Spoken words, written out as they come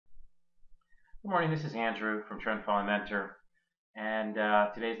Good morning, this is Andrew from Trend Following Mentor, and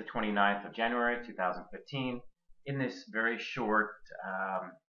today is the 29th of January 2015. In this very short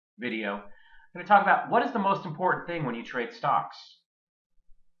video, I'm going to talk about what is the most important thing when you trade stocks.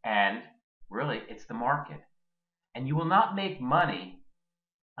 And really, it's the market. And you will not make money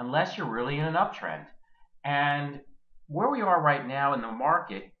unless you're really in an uptrend. And where we are right now in the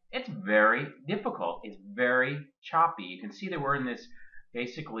market, it's very difficult. It's very choppy. You can see that we're in this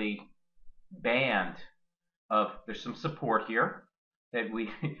basically band of, there's some support here that we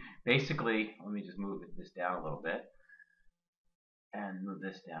basically, let me just move this down a little bit and move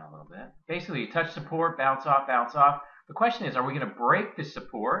this down a little bit. Basically, you touch support, bounce off, bounce off. The question is, are we going to break this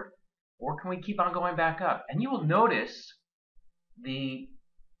support or can we keep on going back up? And you will notice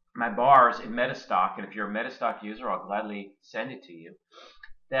my bars in Metastock, and if you're a Metastock user, I'll gladly send it to you,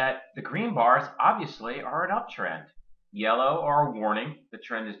 that the green bars obviously are an uptrend. Yellow are a warning, the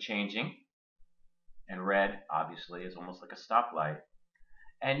trend is changing. And red, obviously, is almost like a stoplight.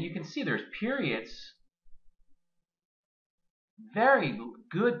 And you can see there's periods, very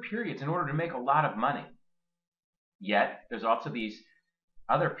good periods, in order to make a lot of money. Yet, there's also these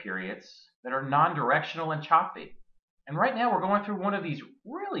other periods that are non-directional and choppy. And right now, we're going through one of these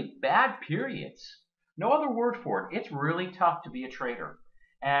really bad periods. No other word for it. It's really tough to be a trader.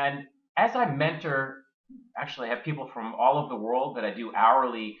 And as I mentor, actually, I have people from all over the world that I do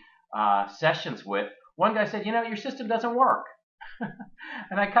hourly sessions with. One guy said, your system doesn't work.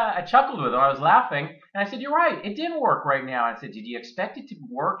 And I chuckled with him. I was laughing. And I said, you're right. It didn't work right now. I said, did you expect it to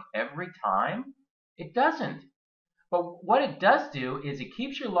work every time? It doesn't. But what it does do is it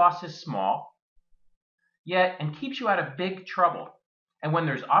keeps your losses small, and keeps you out of big trouble. And when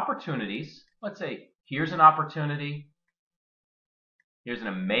there's opportunities, let's say, here's an opportunity. Here's an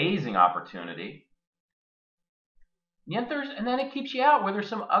amazing opportunity. And then it keeps you out where there's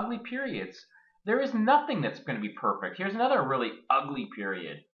some ugly periods. There is nothing that's going to be perfect. Here's another really ugly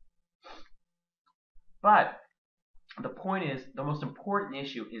period. But the point is, the most important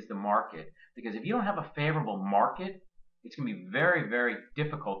issue is the market. Because if you don't have a favorable market, it's going to be very, very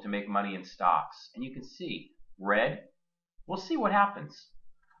difficult to make money in stocks. And you can see red. We'll see what happens.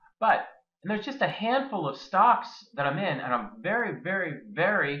 And there's just a handful of stocks that I'm in, and I'm very, very,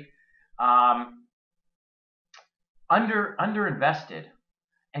 very underinvested.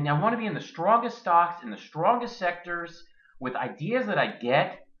 And I want to be in the strongest stocks, in the strongest sectors, with ideas that I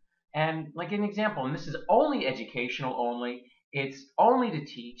get. And like an example, and this is only educational only, it's only to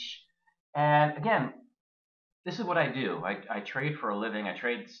teach. And again, this is what I do. I trade for a living. I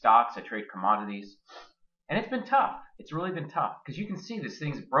trade stocks. I trade commodities. And it's been tough. It's really been tough. Because you can see this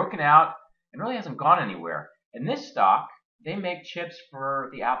thing's broken out and really hasn't gone anywhere. And this stock, they make chips for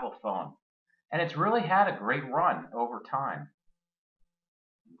the Apple phone. And it's really had a great run over time.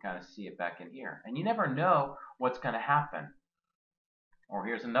 You can kind of see it back in here. And you never know what's going to happen. Or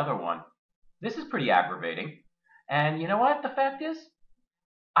here's another one. This is pretty aggravating. And you know what the fact is?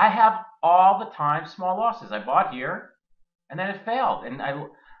 I have all the time small losses. I bought here, and then it failed. And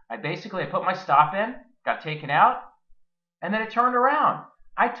I basically put my stop in, got taken out, and then it turned around.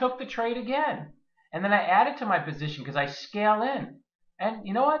 I took the trade again. And then I added to my position because I scale in. And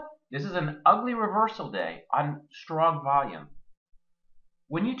you know what? This is an ugly reversal day on strong volume.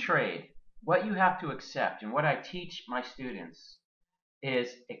 When you trade, what you have to accept, and what I teach my students, is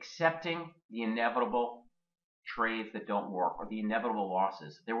accepting the inevitable trades that don't work or the inevitable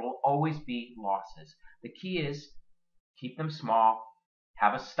losses. There will always be losses. The key is keep them small,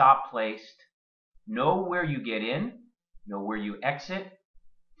 have a stop placed, know where you get in, know where you exit.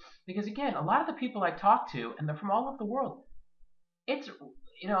 Because again, a lot of the people I talk to, and they're from all over the world, it's,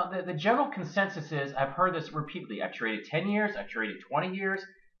 the general consensus is, I've heard this repeatedly, I've traded 10 years, I've traded 20 years,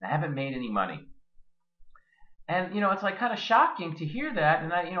 and I haven't made any money. And, it's like kind of shocking to hear that.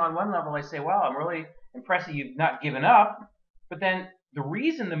 And on one level I say, wow, I'm really impressed that you've not given up. But then the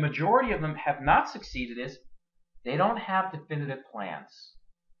reason the majority of them have not succeeded is they don't have definitive plans.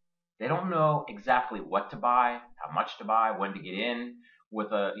 They don't know exactly what to buy, how much to buy, when to get in,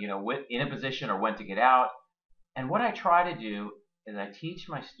 in a position, or when to get out. And what I try to do is I teach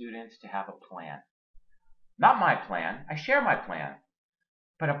my students to have a plan. Not my plan. I share my plan.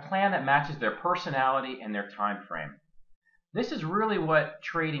 But a plan that matches their personality and their time frame. This is really what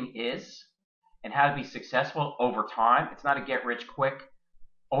trading is, and how to be successful over time. It's not a get rich quick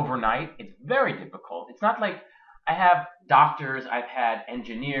overnight. It's very difficult. It's not like I have doctors, I've had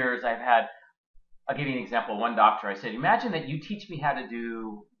engineers, I'll give you an example. One doctor, I said, imagine that you teach me how to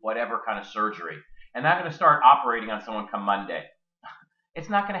do whatever kind of surgery, and I'm going to start operating on someone come Monday. It's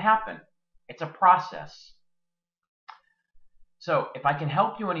not going to happen. It's a process. So if I can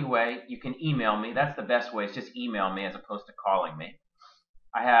help you anyway, you can email me. That's the best way. Is just email me as opposed to calling me.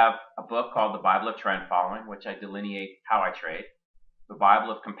 I have a book called The Bible of Trend Following, which I delineate how I trade. The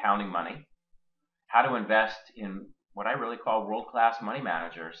Bible of Compounding Money, how to invest in what I really call world-class money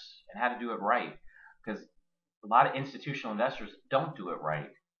managers and how to do it right. Because a lot of institutional investors don't do it right.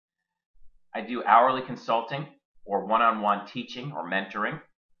 I do hourly consulting or one-on-one teaching or mentoring,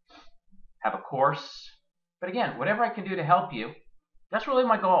 have a course. But again, whatever I can do to help you, that's really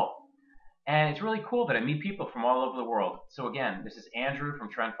my goal. And it's really cool that I meet people from all over the world. So again, this is Andrew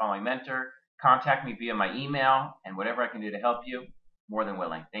from Trend Following Mentor. Contact me via my email, and whatever I can do to help you, more than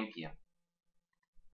willing. Thank you.